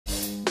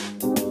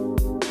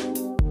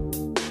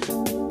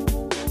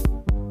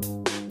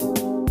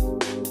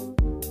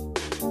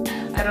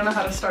I don't know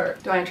how to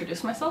start. Do I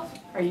introduce myself?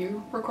 Are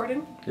you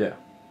recording? Yeah.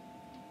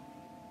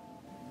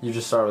 You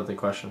just start with the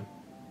question.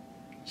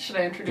 Should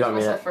I introduce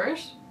myself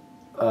first?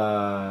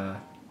 No.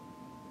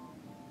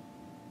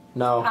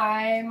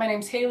 Hi, my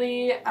name's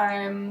Hailey.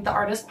 I'm the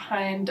artist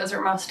behind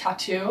Desert Mouse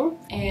Tattoo,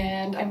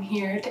 and I'm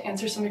here to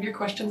answer some of your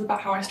questions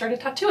about how I started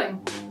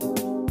tattooing.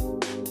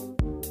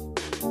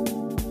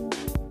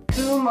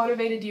 Who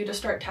motivated you to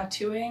start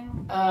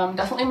tattooing?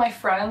 Definitely my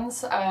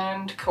friends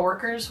and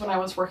coworkers when I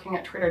was working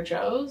at Trader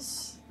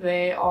Joe's.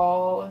 They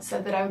all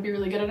said that I would be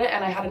really good at it,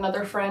 and I had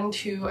another friend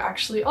who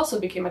actually also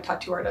became a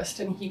tattoo artist,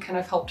 and he kind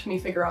of helped me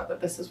figure out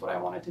that this is what I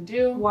wanted to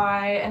do.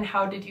 Why and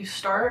how did you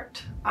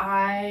start?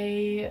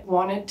 I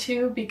wanted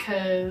to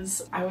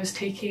because I was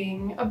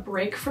taking a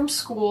break from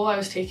school. I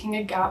was taking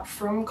a gap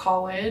from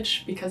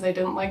college because I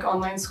didn't like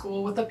online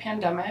school with the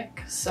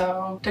pandemic.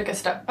 So took a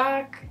step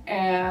back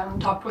and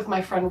talked with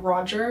my friend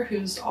Roger,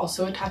 who's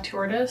also a tattoo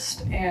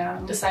artist,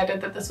 and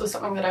decided that this was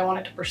something that I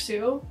wanted to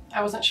pursue.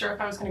 I wasn't sure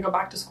if I was going to go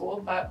back to school,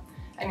 but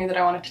I knew that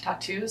I wanted to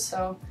tattoo,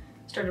 so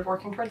started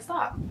working towards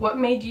that. What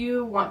made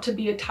you want to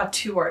be a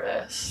tattoo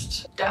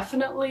artist?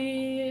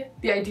 Definitely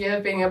the idea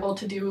of being able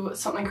to do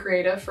something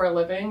creative for a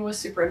living was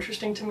super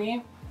interesting to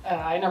me.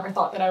 I never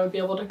thought that I would be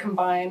able to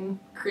combine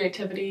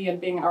creativity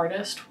and being an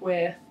artist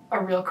with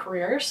a real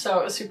career, so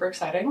it was super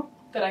exciting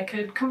that I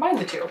could combine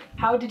the two.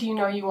 How did you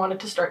know you wanted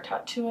to start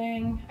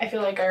tattooing? I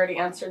feel like I already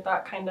answered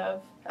that kind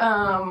of.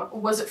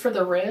 Was it for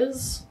the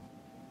Riz?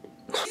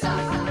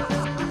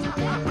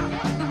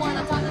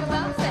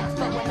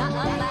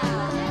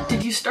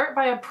 Did you start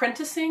by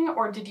apprenticing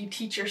or did you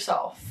teach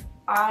yourself?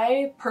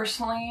 I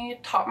personally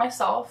taught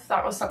myself.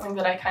 That was something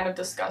that I kind of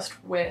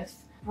discussed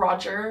with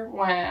Roger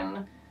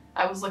when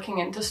I was looking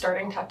into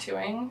starting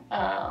tattooing.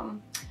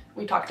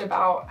 We talked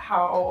about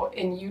how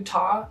in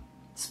Utah,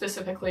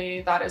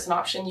 specifically, that is an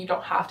option. You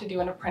don't have to do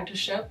an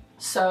apprenticeship.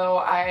 So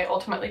I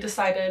ultimately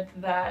decided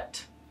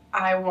that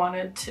I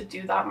wanted to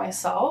do that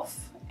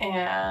myself.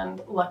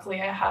 And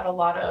luckily I had a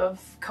lot of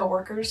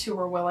coworkers who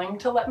were willing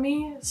to let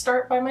me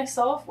start by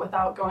myself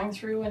without going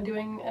through and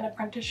doing an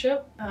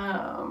apprenticeship.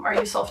 Are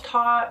you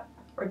self-taught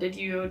or did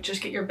you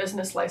just get your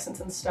business license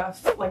and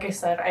stuff? Like I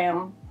said, I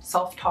am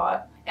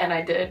self-taught and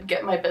I did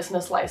get my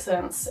business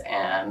license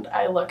and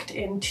I looked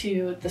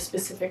into the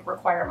specific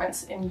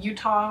requirements in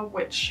Utah,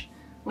 which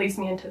leads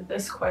me into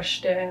this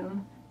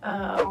question.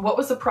 What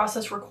was the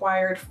process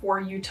required for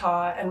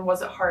Utah and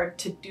was it hard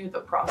to do the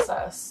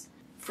process?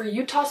 For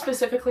Utah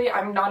specifically,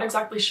 I'm not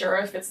exactly sure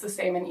if it's the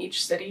same in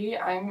each city.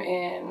 I'm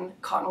in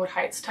Cottonwood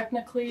Heights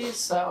technically,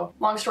 so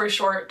long story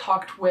short,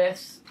 talked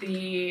with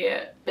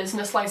the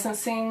business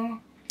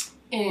licensing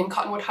in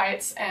Cottonwood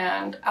Heights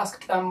and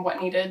asked them what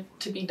needed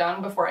to be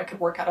done before I could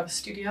work out of a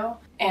studio.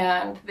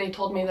 And they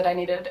told me that I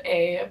needed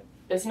a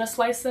business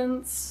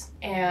license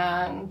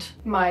and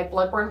my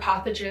bloodborne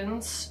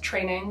pathogens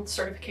training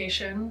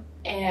certification,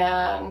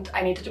 and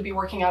I needed to be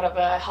working out of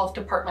a health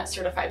department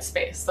certified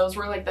space. Those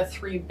were like the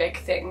three big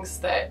things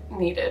that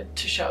needed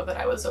to show that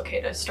I was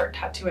okay to start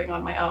tattooing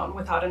on my own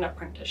without an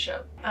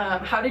apprenticeship.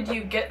 How did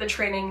you get the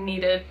training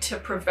needed to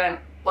prevent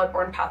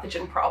bloodborne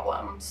pathogen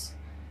problems?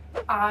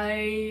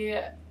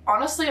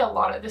 Honestly,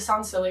 this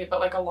sounds silly, but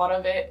like a lot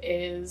of it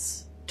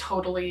is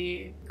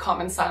totally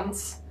common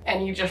sense.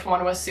 And you just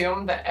want to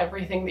assume that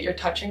everything that you're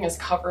touching is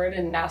covered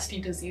in nasty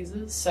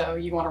diseases, so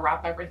you want to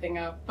wrap everything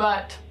up.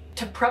 But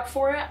to prep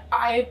for it,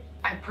 I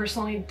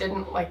personally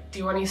didn't like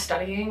do any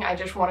studying. I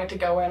just wanted to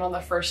go in on the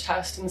first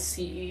test and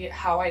see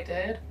how I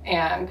did.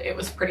 And it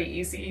was pretty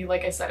easy.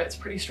 Like I said, it's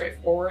pretty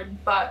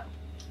straightforward, but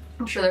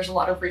I'm sure there's a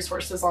lot of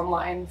resources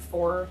online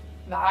for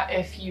that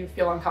if you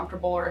feel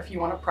uncomfortable or if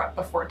you want to prep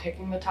before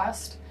taking the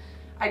test.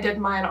 I did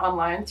mine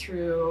online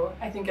through,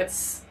 I think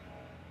it's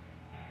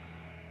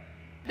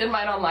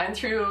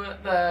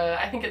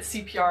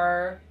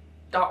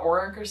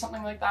CPR.org or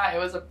something like that.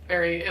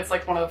 It's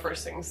like one of the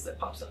first things that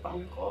pops up on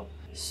Google.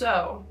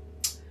 So,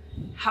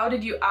 how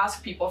did you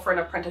ask people for an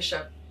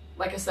apprenticeship?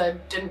 Like I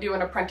said, didn't do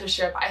an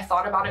apprenticeship. I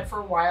thought about it for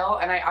a while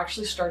and I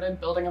actually started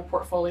building a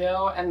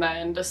portfolio and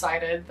then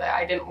decided that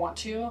I didn't want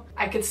to.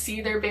 I could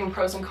see there being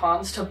pros and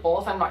cons to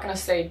both. I'm not gonna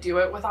say do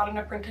it without an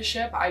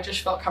apprenticeship. I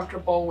just felt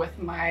comfortable with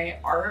my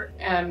art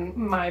and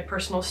my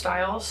personal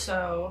style,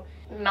 so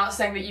not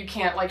saying that you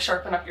can't like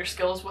sharpen up your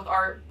skills with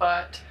art,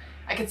 but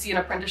I could see an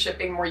apprenticeship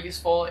being more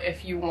useful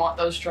if you want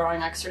those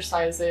drawing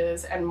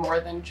exercises and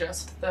more than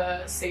just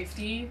the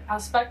safety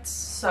aspects.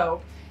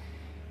 So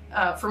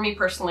for me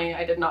personally,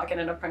 I did not get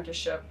an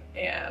apprenticeship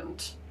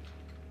and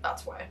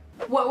that's why.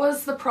 What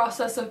was the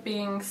process of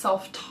being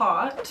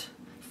self-taught?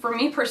 For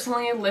me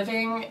personally,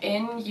 living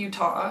in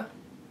Utah,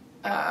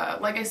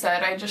 like I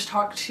said, I just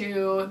talked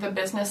to the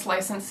business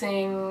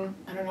licensing,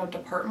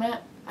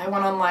 department. I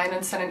went online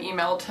and sent an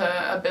email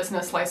to a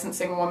business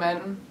licensing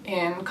woman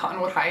in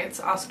Cottonwood Heights,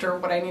 asked her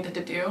what I needed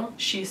to do.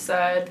 She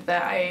said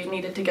that I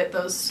needed to get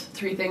those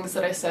three things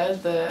that I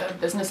said, the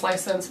business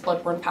license,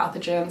 bloodborne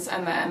pathogens,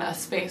 and then a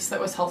space that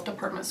was health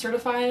department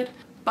certified.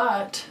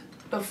 But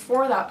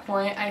before that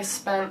point, I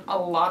spent a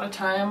lot of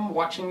time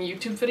watching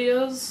YouTube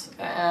videos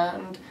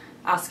and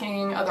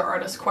asking other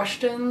artists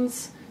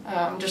questions,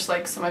 just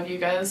like some of you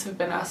guys have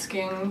been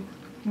asking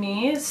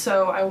me,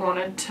 so I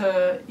wanted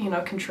to, you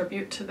know,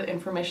 contribute to the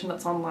information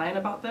that's online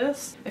about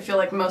this. I feel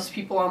like most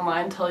people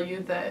online tell you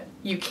that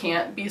you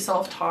can't be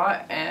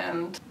self-taught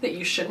and that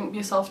you shouldn't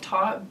be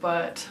self-taught,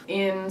 but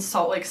in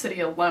Salt Lake City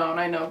alone,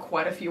 I know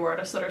quite a few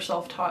artists that are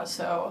self-taught,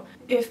 so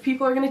if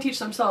people are going to teach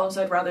themselves,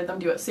 I'd rather them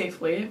do it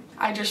safely.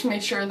 I just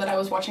made sure that I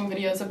was watching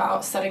videos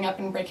about setting up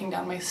and breaking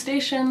down my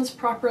stations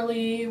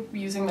properly,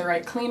 using the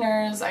right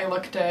cleaners. I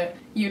looked at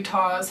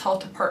Utah's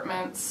health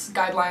department's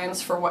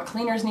guidelines for what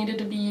cleaners needed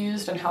to be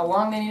used and how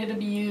long they needed to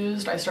be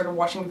used. I started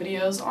watching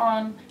videos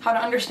on how to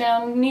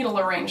understand needle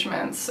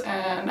arrangements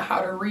and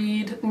how to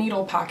read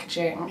needle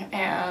packaging,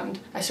 and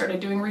I started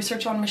doing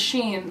research on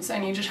machines.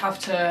 And you just have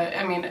to,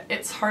 I mean,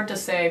 it's hard to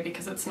say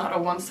because it's not a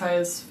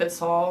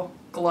one-size-fits-all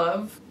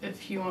glove,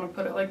 if you want to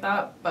put it like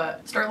that,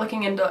 but start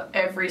looking into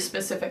every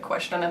specific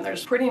question, and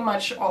there's pretty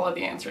much all of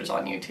the answers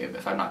on YouTube,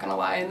 if I'm not gonna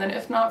lie. And then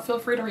if not, feel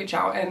free to reach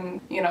out and,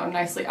 you know,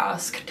 nicely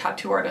ask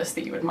tattoo artists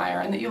that you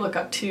admire and that you look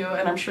up to,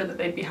 and I'm sure that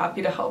they'd be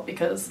happy to help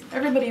because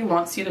everybody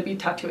wants you to be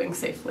tattooing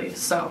safely,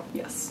 so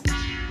yes.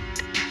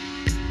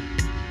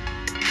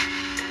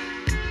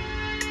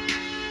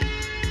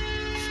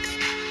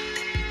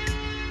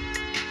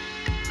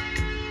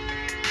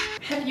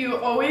 Have you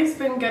always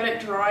been good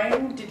at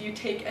drawing? Did you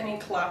take any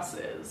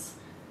classes?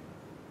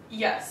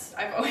 Yes,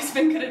 I've always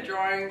been good at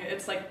drawing.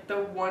 It's like the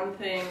one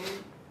thing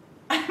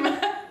I'm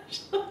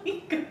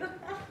actually good at.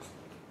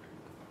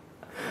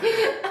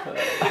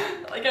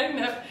 Like, I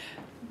never,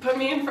 put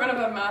me in front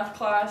of a math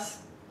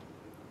class,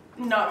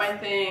 not my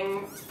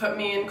thing. Put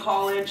me in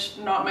college,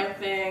 not my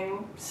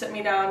thing. Sit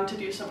me down to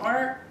do some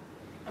art,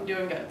 I'm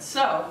doing good.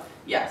 So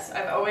yes,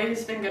 I've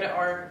always been good at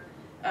art.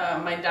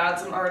 My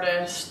dad's an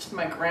artist,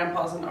 my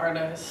grandpa's an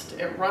artist,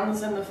 it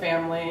runs in the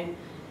family.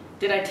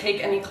 Did I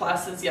take any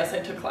classes? Yes, I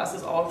took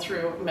classes all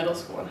through middle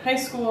school and high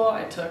school.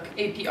 I took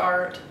AP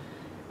art,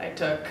 I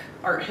took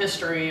art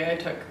history, I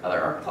took other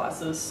art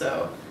classes,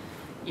 so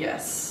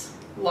yes,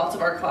 lots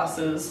of art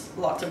classes,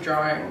 lots of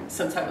drawing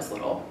since I was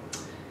little.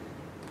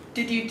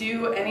 Did you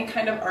do any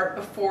kind of art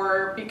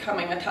before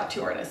becoming a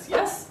tattoo artist?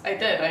 Yes, I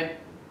did.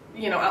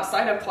 You know,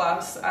 outside of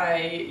class,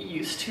 I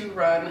used to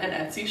run an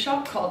Etsy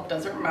shop called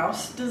Desert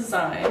Mouse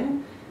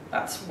Design.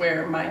 That's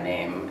where my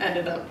name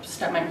ended up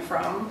stemming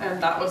from,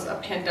 and that was a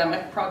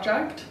pandemic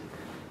project.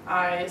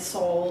 I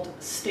sold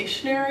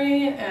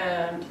stationery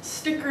and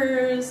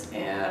stickers,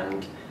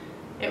 and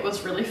it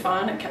was really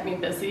fun. It kept me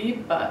busy,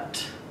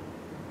 but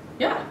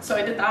yeah, so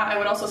I did that. I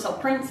would also sell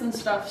prints and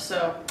stuff,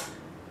 so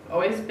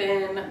always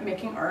been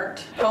making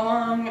art. How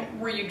long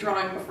were you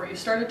drawing before you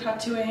started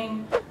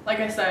tattooing?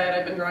 Like I said,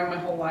 I've been drawing my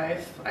whole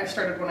life. I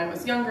started when I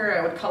was younger.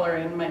 I would color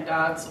in my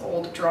dad's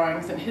old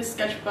drawings in his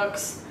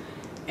sketchbooks,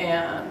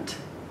 and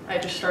I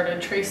just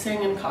started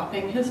tracing and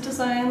copying his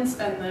designs,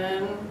 and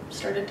then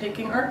started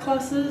taking art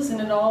classes, and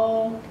it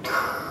all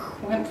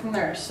went from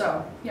there,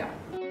 so yeah.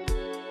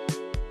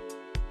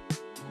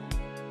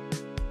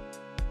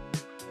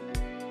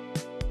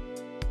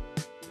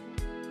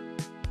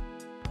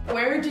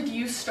 Where did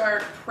you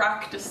start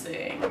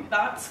practicing?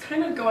 That's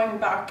kind of going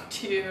back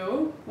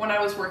to when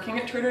I was working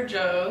at Trader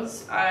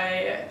Joe's.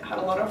 I had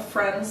a lot of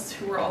friends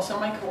who were also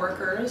my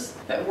coworkers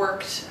that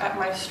worked at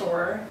my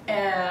store,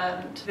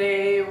 and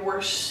they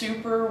were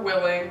super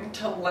willing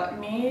to let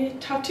me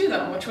tattoo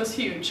them, which was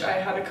huge. I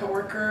had a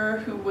coworker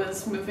who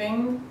was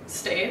moving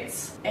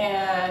states,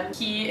 and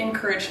he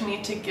encouraged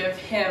me to give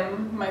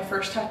him my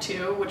first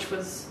tattoo, which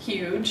was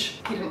huge.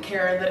 He didn't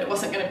care that it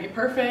wasn't going to be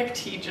perfect.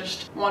 He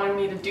just wanted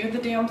me to do the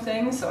damn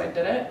thing, so I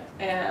did it,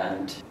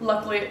 and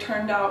luckily it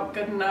turned out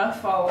good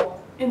enough. I'll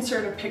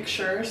insert a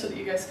picture so that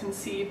you guys can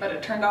see, but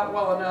it turned out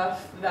well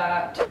enough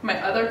that my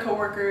other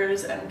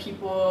coworkers and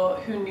people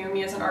who knew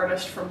me as an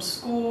artist from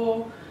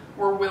school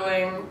were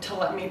willing to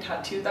let me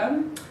tattoo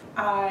them.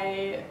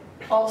 I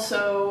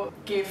also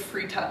gave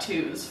free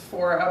tattoos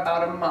for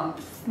about a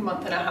month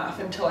and a half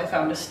until I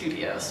found a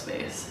studio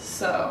space,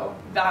 so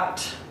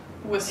that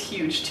was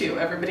huge too.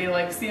 Everybody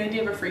likes the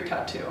idea of a free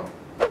tattoo.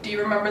 Do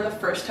you remember the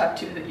first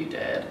tattoo that you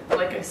did?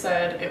 Like I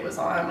said, it was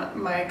on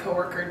my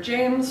coworker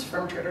James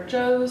from Trader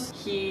Joe's.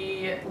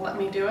 He let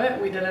me do it.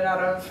 We did it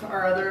out of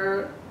our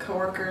other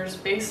coworker's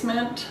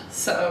basement,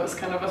 so it was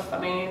kind of a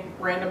funny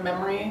random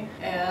memory,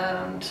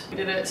 and we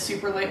did it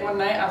super late one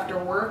night after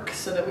work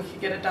so that we could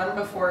get it done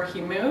before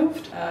he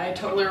moved. I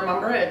totally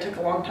remember it. It took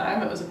a long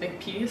time. It was a big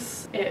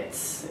piece.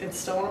 It's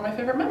still one of my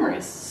favorite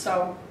memories,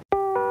 so.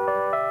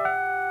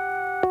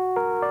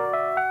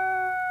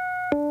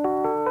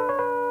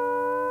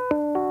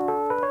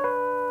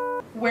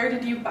 Where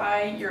did you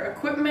buy your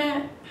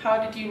equipment?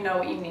 How did you know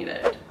what you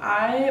needed?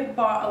 I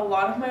bought a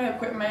lot of my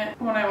equipment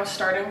when I was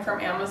starting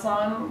from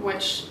Amazon,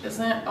 which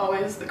isn't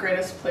always the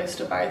greatest place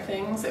to buy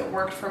things. It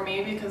worked for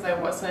me because I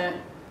wasn't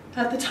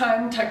at the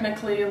time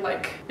technically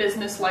like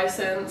business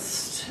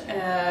licensed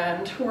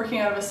and working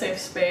out of a safe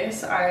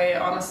space. I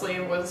honestly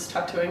was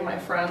tattooing my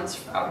friends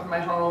out of my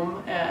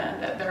home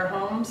and at their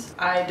homes.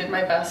 I did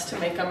my best to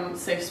make them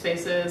safe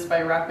spaces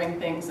by wrapping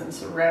things in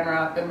saran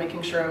wrap and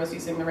making sure I was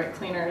using the right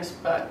cleaners,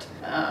 but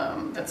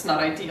that's not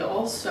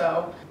ideal.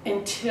 So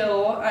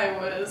until I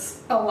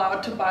was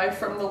allowed to buy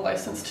from the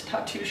licensed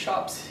tattoo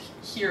shops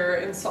here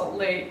in Salt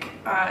Lake,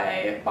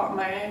 I bought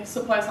my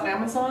supplies on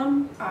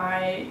Amazon.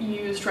 I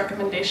used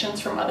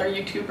recommendations from other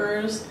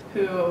YouTubers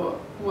who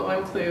will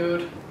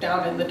include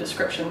down in the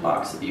description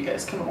box so you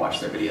guys can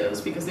watch their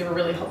videos because they were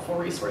really helpful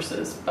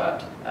resources.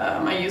 But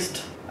I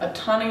used a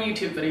ton of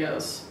YouTube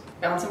videos,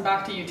 bouncing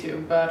back to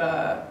YouTube,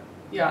 but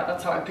yeah,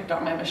 that's how I picked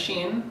out my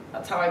machine.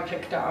 That's how I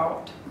picked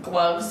out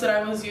gloves that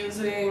I was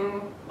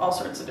using, all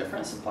sorts of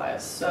different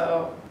supplies.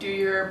 So do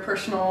your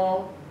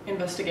personal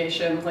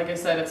investigation. Like I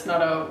said, it's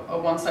not a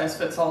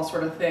one-size-fits-all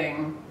sort of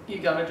thing. You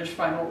gotta just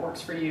find what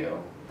works for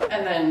you.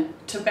 And then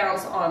to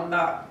bounce on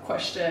that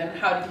question,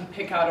 how did you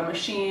pick out a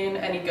machine?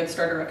 Any good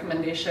starter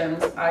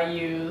recommendations? I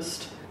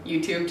used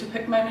YouTube to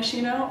pick my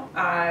machine out.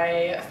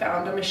 I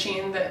found a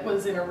machine that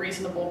was in a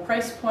reasonable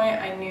price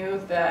point. I knew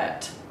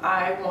that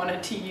I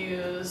wanted to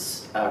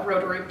use a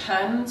rotary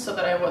pen so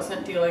that I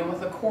wasn't dealing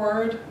with a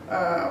cord.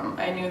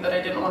 I knew that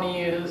I didn't want to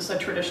use a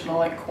traditional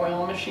like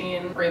coil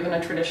machine or even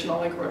a traditional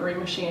like rotary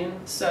machine.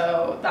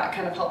 So that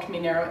kind of helped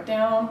me narrow it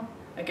down.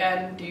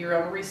 Again, do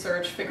your own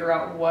research, figure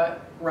out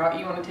what route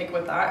you want to take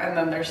with that, and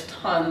then there's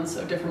tons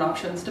of different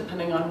options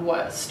depending on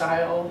what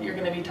style you're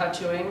going to be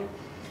tattooing.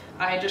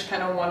 I just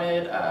kind of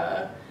wanted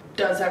a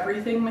does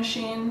everything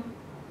machine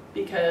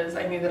because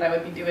I knew that I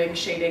would be doing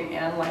shading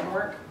and line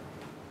work.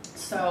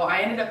 So I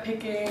ended up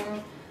picking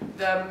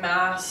the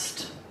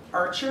Mast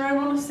Archer, I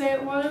want to say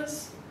it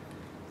was,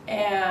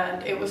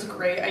 and it was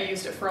great. I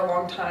used it for a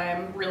long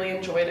time, really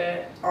enjoyed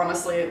it.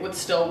 Honestly, it would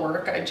still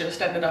work. I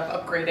just ended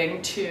up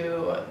upgrading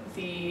to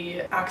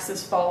the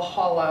Axis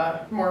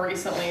Valhalla more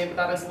recently, but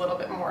that is a little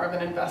bit more of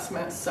an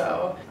investment.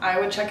 So I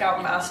would check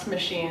out Mast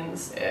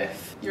machines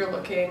if you're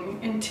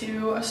looking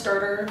into a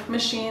starter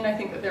machine. I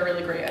think that they're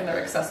really great and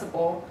they're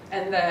accessible.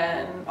 And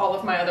then all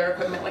of my other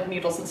equipment like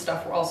needles and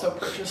stuff were also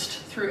purchased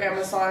through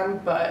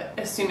Amazon, but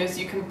as soon as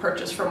you can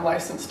purchase from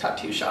licensed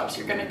tattoo shops,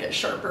 you're gonna get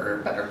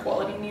sharper, better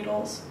quality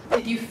needles.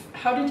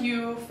 How did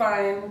you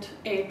find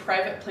a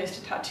private place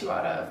to tattoo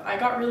out of? I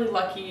got really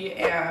lucky,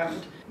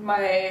 and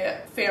my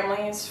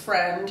family's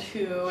friend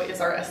who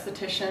is our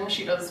esthetician,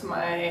 she does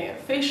my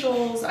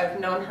facials. I've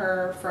known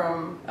her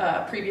from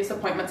previous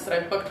appointments that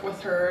I've booked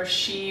with her.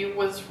 She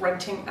was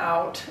renting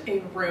out a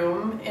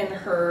room in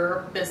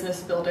her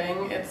business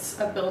building. It's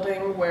a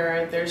building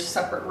where there's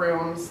separate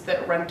rooms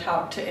that rent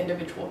out to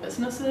individual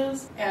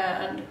businesses.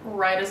 And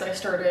right as I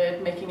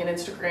started making an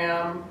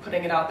Instagram,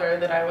 putting it out there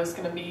that I was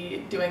going to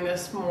be doing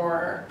this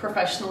more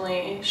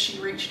professionally, she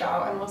reached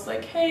out and was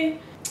like, hey,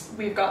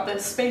 we've got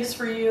this space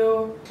for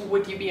you,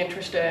 would you be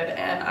interested?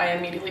 And I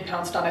immediately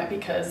pounced on it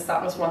because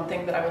that was one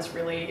thing that I was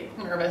really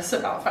nervous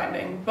about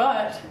finding.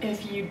 But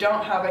if you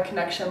don't have a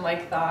connection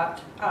like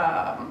that,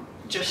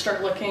 just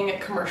start looking at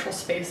commercial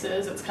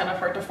spaces. It's kind of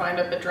hard to find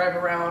it, but drive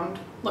around,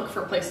 look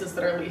for places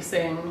that are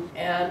leasing,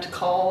 and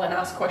call and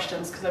ask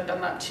questions, because I've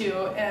done that too,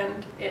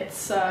 and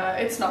it's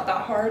not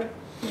that hard.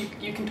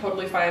 You can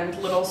totally find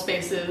little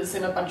spaces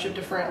in a bunch of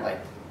different like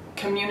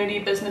community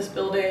business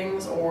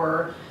buildings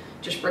or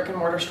just brick and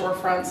mortar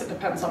storefronts. It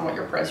depends on what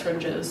your price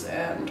range is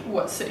and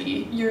what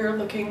city you're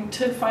looking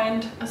to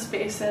find a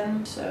space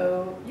in.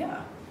 So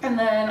yeah. And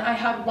then I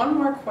had one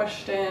more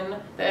question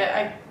that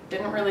I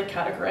didn't really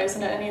categorize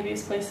into any of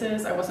these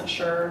places. I wasn't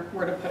sure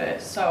where to put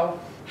it. So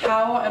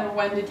how and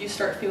when did you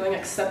start feeling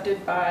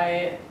accepted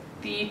by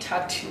the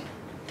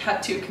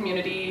tattoo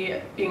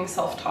community, being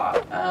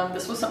self-taught?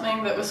 This was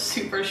something that was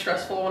super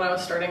stressful when I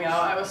was starting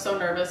out. I was so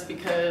nervous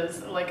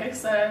because, like I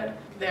said,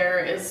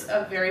 there is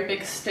a very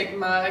big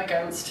stigma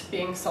against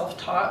being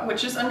self-taught,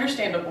 which is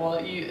understandable.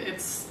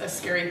 It's a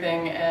scary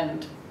thing,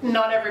 and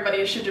not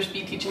everybody should just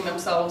be teaching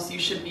themselves. You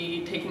should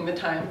be taking the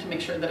time to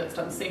make sure that it's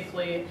done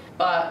safely.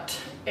 But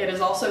it is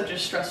also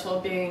just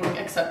stressful being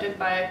accepted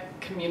by a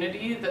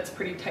community that's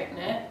pretty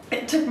tight-knit.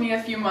 It took me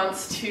a few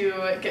months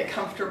to get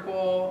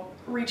comfortable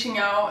reaching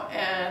out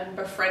and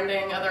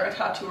befriending other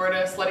tattoo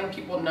artists, letting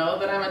people know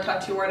that I'm a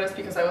tattoo artist,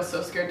 because I was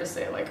so scared to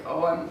say like,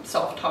 oh, I'm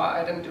self-taught,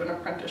 I didn't do an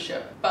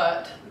apprenticeship.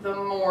 But the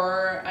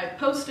more I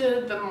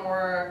posted, the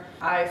more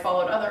I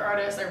followed other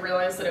artists, I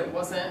realized that it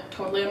wasn't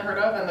totally unheard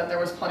of and that there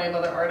was plenty of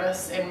other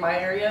artists in my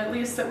area at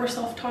least that were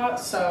self-taught.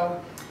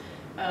 So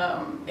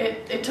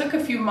it took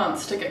a few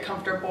months to get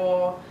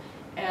comfortable,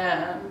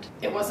 and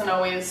it wasn't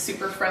always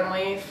super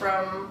friendly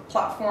from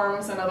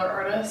platforms and other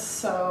artists,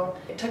 so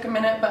it took a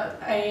minute.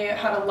 But I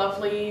had a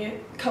lovely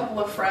couple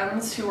of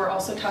friends who were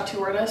also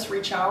tattoo artists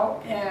reach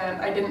out, and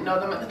I didn't know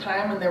them at the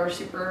time, and they were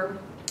super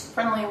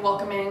friendly,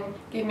 welcoming,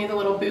 gave me the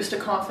little boost of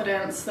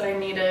confidence that I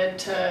needed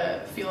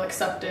to feel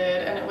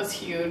accepted, and it was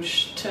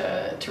huge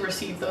to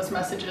receive those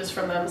messages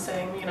from them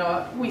saying, you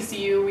know, we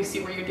see you, we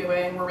see what you're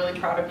doing, we're really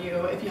proud of you,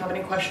 if you have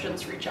any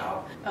questions, reach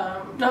out.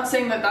 Not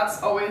saying that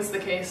that's always the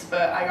case,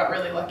 but I got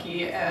really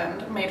lucky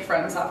and made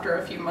friends after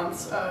a few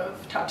months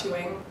of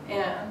tattooing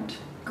and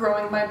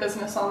growing my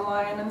business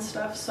online and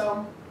stuff.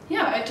 So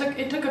yeah,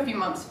 it took a few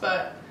months,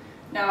 but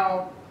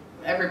now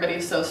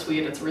everybody's so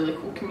sweet. It's a really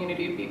cool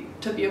community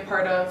to be a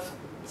part of.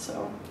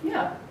 So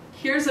yeah.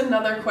 Here's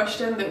another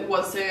question that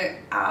wasn't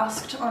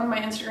asked on my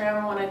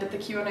Instagram when I did the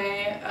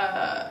Q&A.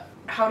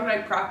 How did I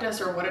practice,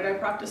 or what did I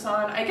practice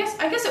on? I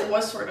guess it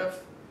was sort of,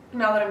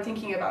 now that I'm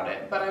thinking about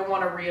it, but I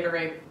want to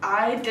reiterate.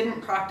 I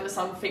didn't practice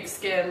on fake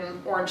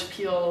skin, orange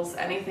peels,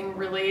 anything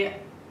really.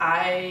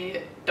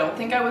 I don't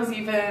think I was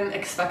even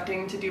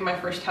expecting to do my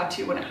first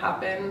tattoo when it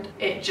happened.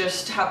 It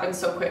just happened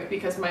so quick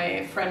because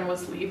my friend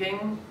was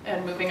leaving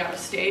and moving out of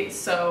state,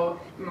 so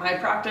my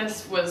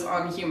practice was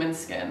on human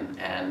skin,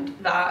 and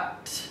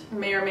that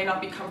may or may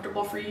not be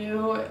comfortable for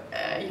you.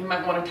 You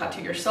might want to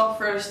tattoo yourself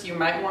first, you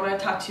might want to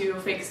tattoo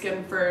fake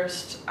skin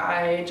first.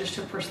 I just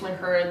have personally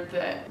heard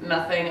that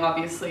nothing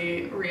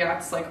obviously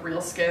reacts like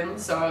real skin,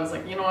 so I was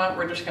like, you know what,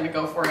 we're just gonna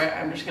go for it,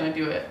 I'm just gonna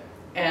do it.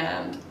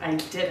 And I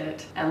did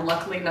it, and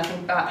luckily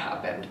nothing bad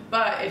happened.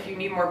 But if you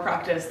need more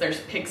practice, there's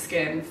pig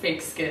skin,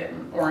 fake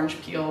skin,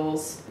 orange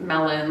peels,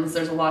 melons.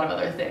 There's a lot of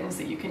other things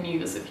that you can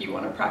use if you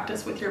want to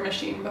practice with your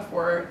machine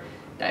before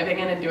diving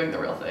in and doing the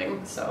real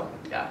thing. So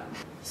yeah.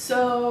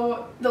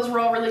 So those were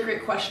all really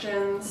great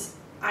questions.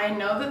 I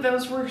know that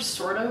those were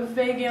sort of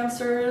vague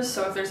answers,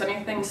 so if there's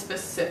anything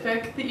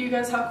specific that you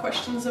guys have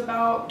questions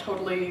about,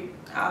 totally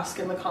ask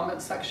in the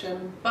comments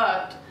section.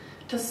 But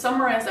to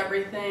summarize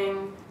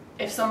everything,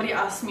 if somebody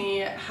asks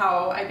me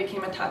how I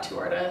became a tattoo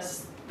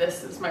artist,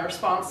 this is my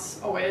response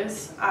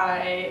always.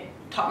 I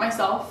taught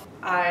myself.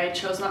 I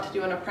chose not to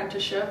do an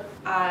apprenticeship.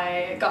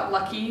 I got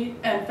lucky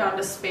and found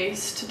a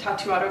space to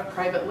tattoo out of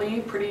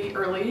privately pretty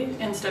early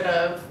instead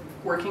of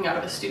working out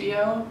of a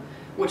studio,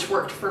 which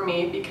worked for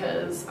me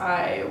because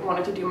I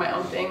wanted to do my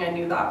own thing. I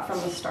knew that from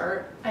the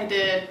start. I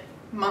did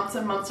months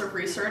and months of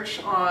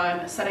research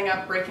on setting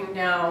up, breaking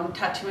down,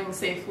 tattooing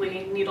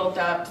safely, needle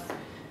depth,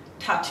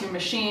 tattoo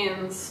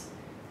machines,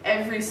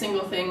 every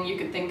single thing you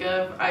could think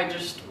of. I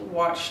just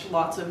watched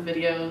lots of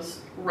videos,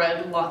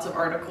 read lots of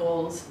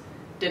articles,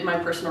 did my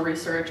personal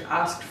research,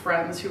 asked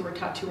friends who were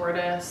tattoo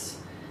artists,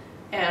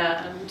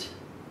 and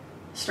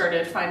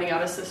started finding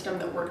out a system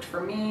that worked for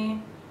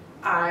me.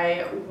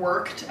 I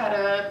worked at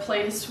a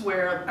place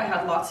where I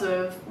had lots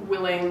of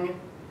willing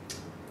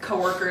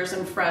coworkers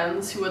and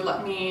friends who would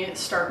let me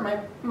start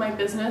my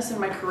business and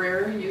my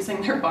career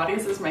using their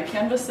bodies as my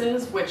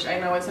canvases, which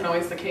I know isn't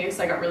always the case.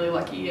 I got really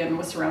lucky and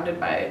was surrounded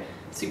by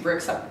super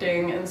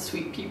accepting and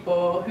sweet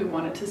people who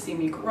wanted to see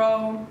me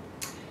grow.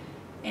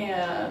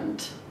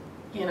 And,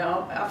 you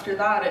know, after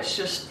that, it's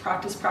just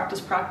practice,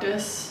 practice,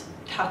 practice,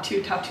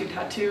 tattoo, tattoo,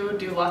 tattoo,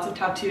 do lots of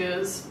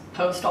tattoos,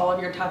 post all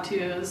of your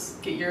tattoos,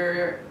 get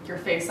your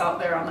face out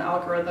there on the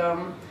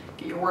algorithm,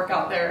 get your work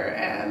out there,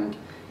 and,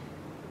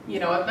 you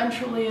know,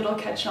 eventually it'll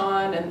catch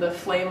on and the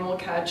flame will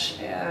catch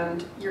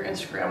and your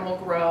Instagram will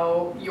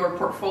grow, your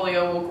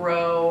portfolio will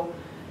grow,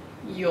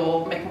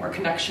 you'll make more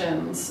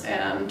connections,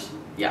 and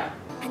yeah.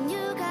 And you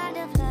gotta